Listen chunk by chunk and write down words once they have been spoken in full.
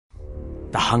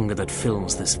the hunger that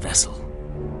fills this vessel.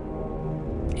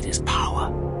 It is power,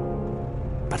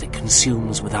 but it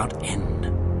consumes without end.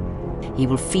 He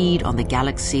will feed on the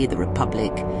galaxy, the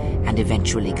Republic, and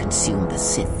eventually consume the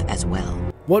Sith as well.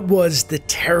 What was the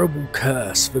terrible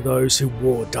curse for those who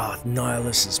wore Darth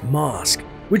Nihilus' mask,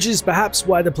 which is perhaps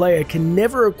why the player can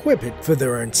never equip it for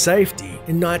their own safety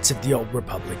in Knights of the Old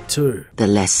Republic 2. The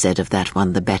less said of that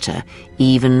one, the better.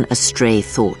 Even a stray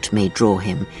thought may draw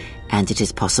him, and it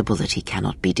is possible that he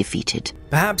cannot be defeated.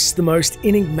 Perhaps the most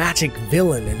enigmatic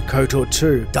villain in KOTOR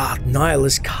 2, Darth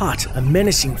Nihilus cut a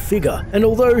menacing figure, and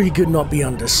although he could not be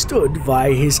understood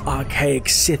via his archaic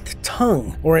Sith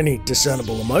tongue or any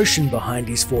discernible emotion behind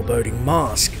his foreboding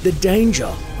mask, the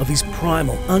danger of his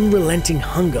primal, unrelenting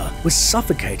hunger was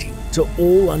suffocating to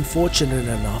all unfortunate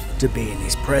enough to be in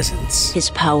his presence. His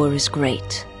power is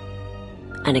great,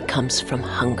 and it comes from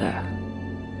hunger.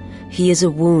 He is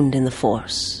a wound in the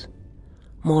Force,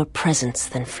 more presence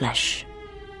than flesh.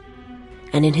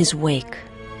 And in his wake,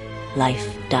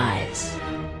 life dies,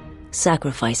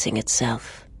 sacrificing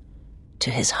itself to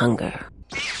his hunger.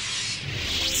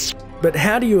 But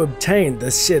how do you obtain the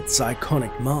Sith's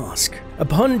iconic mask?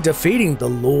 Upon defeating the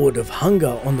Lord of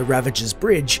Hunger on the Ravages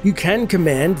Bridge, you can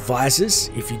command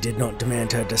Visors, if you did not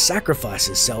demand her to sacrifice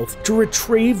herself, to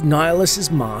retrieve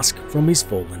Nihilus's mask from his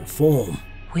fallen form.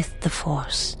 With the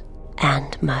Force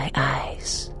and my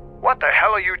eyes. What the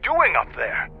hell are you doing up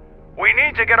there? We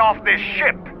need to get off this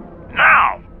ship,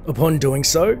 now! Upon doing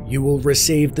so, you will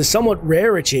receive the somewhat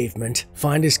rare achievement,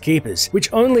 Finders Keepers,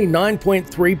 which only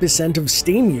 9.3% of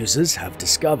Steam users have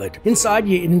discovered. Inside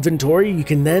your inventory, you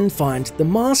can then find the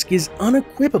mask is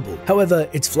unequipable. However,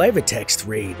 its flavor text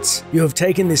reads, "You have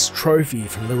taken this trophy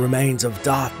from the remains of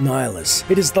Darth Nihilus.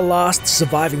 It is the last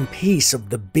surviving piece of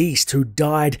the beast who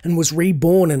died and was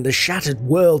reborn in the shattered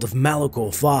world of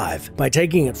Malachor 5. By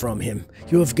taking it from him,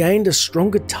 you have gained a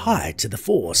stronger tie to the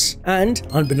Force, and,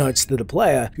 unbeknownst to the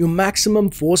player, your maximum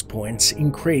Force points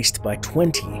increased by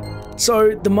 20.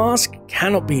 So the mask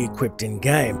cannot be equipped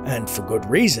in-game, and for good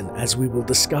reason, as we will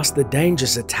discuss the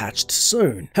dangers attached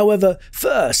soon. However,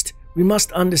 first, we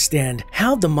must understand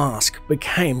how the mask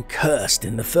became cursed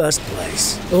in the first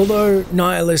place. Although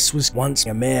Nihilus was once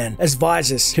a man, as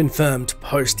Visors confirmed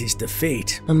post his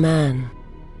defeat. A man,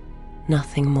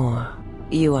 nothing more.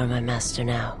 You are my master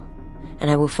now, and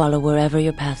I will follow wherever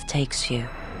your path takes you.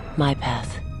 My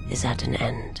path is at an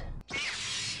end.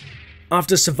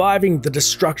 After surviving the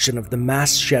destruction of the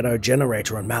mass shadow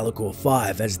generator on Malachor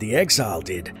 5 as the Exile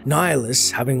did,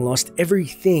 Nihilus, having lost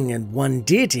everything and one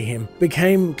dear to him,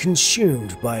 became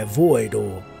consumed by a void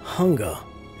or hunger.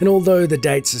 And although the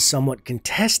dates are somewhat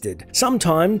contested,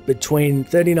 sometime between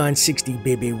 3960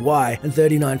 BBY and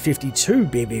 3952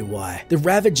 BBY, the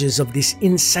ravages of this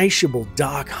insatiable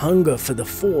dark hunger for the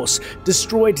Force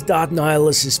destroyed Darth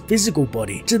Nihilus' physical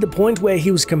body to the point where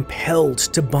he was compelled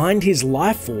to bind his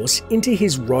life force into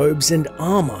his robes and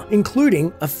armor,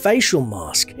 including a facial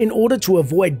mask, in order to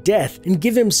avoid death and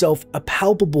give himself a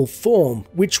palpable form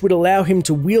which would allow him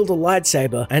to wield a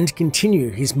lightsaber and continue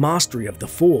his mastery of the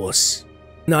Force.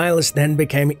 Nihilus then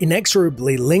became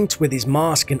inexorably linked with his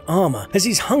mask and armor as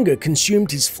his hunger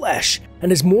consumed his flesh,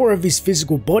 and as more of his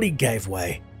physical body gave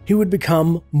way, he would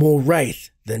become more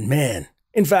wraith than man.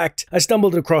 In fact, I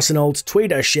stumbled across an old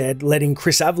tweet I shared letting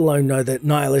Chris Avallone know that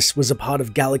Nihilus was a part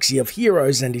of Galaxy of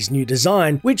Heroes and his new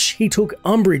design, which he took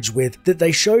umbrage with that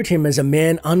they showed him as a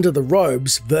man under the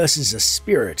robes versus a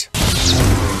spirit.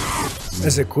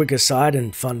 As a quick aside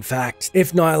and fun fact,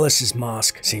 if Nihilus'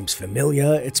 mask seems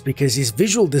familiar, it's because his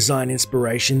visual design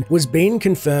inspiration was being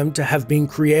confirmed to have been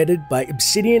created by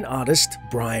Obsidian artist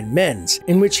Brian Menz,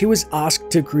 in which he was asked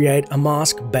to create a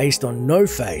mask based on No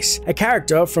Face, a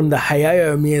character from the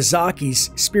Hayao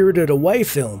Miyazaki's Spirited Away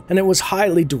film, and it was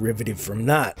highly derivative from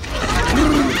that.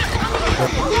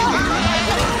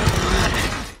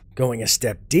 Going a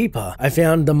step deeper, I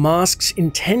found the mask's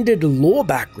intended lore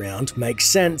background makes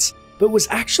sense, but was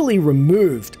actually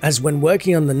removed, as when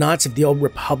working on the Knights of the Old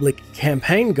Republic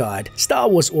campaign guide, Star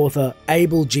Wars author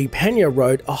Abel G. Pena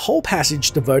wrote a whole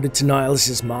passage devoted to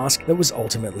Nihilus' mask that was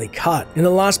ultimately cut. In the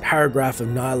last paragraph of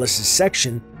Nihilus'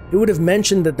 section, it would have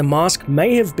mentioned that the mask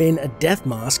may have been a death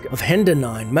mask of Hender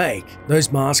 9 make. Those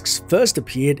masks first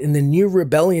appeared in the New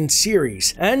Rebellion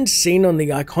series and seen on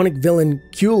the iconic villain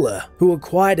Kula, who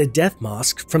acquired a death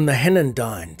mask from the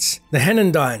Henandines. The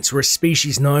Henandines were a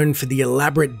species known for the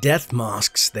elaborate death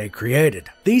masks they created.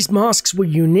 These masks were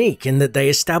unique in that they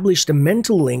established a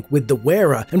mental link with the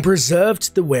wearer and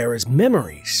preserved the wearer's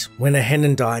memories. When a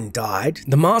Henendyne died,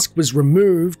 the mask was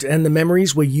removed and the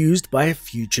memories were used by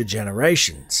future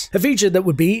generations. A feature that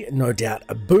would be, no doubt,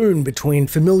 a boon between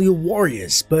familiar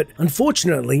warriors, but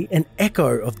unfortunately an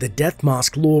echo of the Death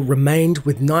Mask lore remained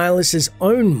with Nihilus's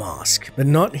own mask, but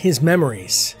not his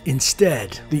memories.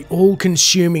 Instead, the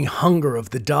all-consuming hunger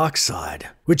of the dark side.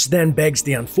 Which then begs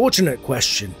the unfortunate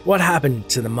question, what happened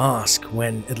to the mask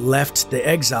when it left the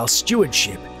Exile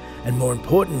stewardship? And more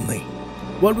importantly,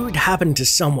 what would happen to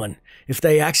someone if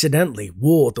they accidentally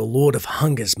wore the Lord of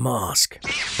Hunger's mask?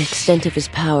 The extent of his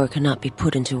power cannot be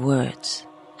put into words,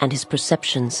 and his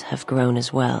perceptions have grown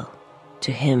as well.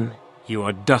 To him, You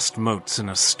are dust motes in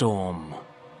a storm,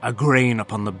 a grain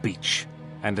upon the beach,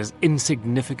 and as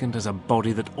insignificant as a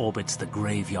body that orbits the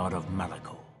graveyard of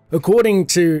Malachor. According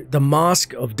to The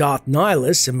Mask of Darth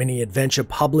Nihilus, a mini-adventure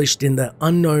published in the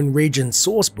Unknown Regions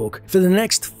sourcebook, for the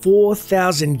next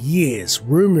 4,000 years,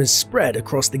 rumors spread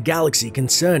across the galaxy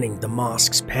concerning the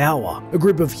mask's power. A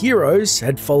group of heroes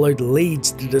had followed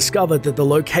leads to discover that the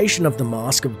location of the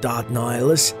Mask of Darth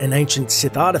Nihilus, an ancient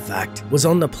Sith artifact, was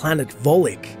on the planet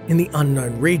Volek in the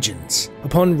Unknown Regions.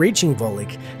 Upon reaching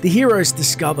Volek, the heroes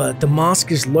discover the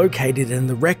mask is located in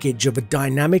the wreckage of a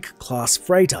dynamic class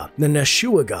freighter, the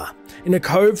Nashuaga, in a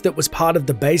cove that was part of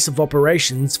the base of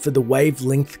operations for the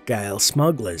Wavelength Gale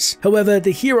smugglers. However,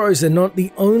 the heroes are not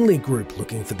the only group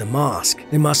looking for the mask.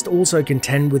 They must also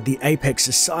contend with the Apex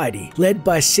Society, led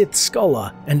by Sith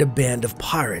Scholar and a band of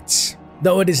pirates.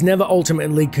 Though it is never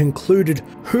ultimately concluded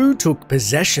who took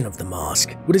possession of the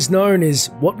mask, what is known is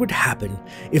what would happen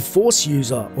if Force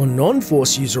user or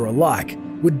non-Force user alike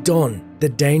would don the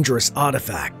dangerous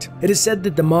artifact. It is said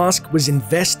that the mask was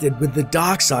invested with the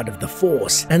dark side of the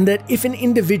Force, and that if an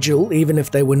individual, even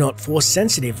if they were not Force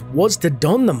sensitive, was to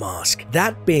don the mask,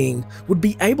 that being would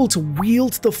be able to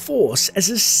wield the Force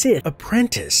as a Sith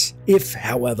apprentice. If,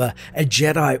 however, a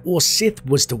Jedi or Sith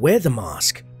was to wear the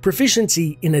mask,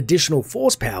 proficiency in additional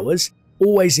Force powers,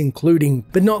 always including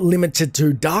but not limited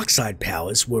to dark side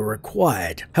powers, were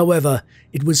required. However,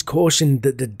 it was cautioned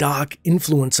that the dark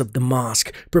influence of the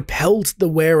mask propelled the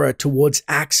wearer towards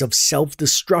acts of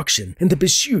self-destruction in the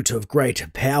pursuit of greater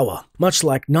power, much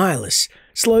like Nihilus,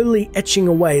 slowly etching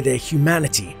away their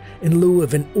humanity in lieu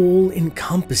of an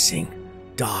all-encompassing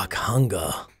dark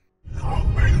hunger.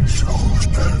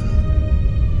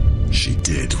 She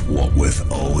did what with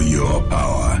all your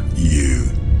power you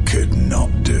could not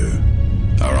do.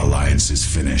 Our alliance is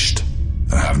finished.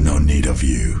 I have no need of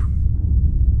you.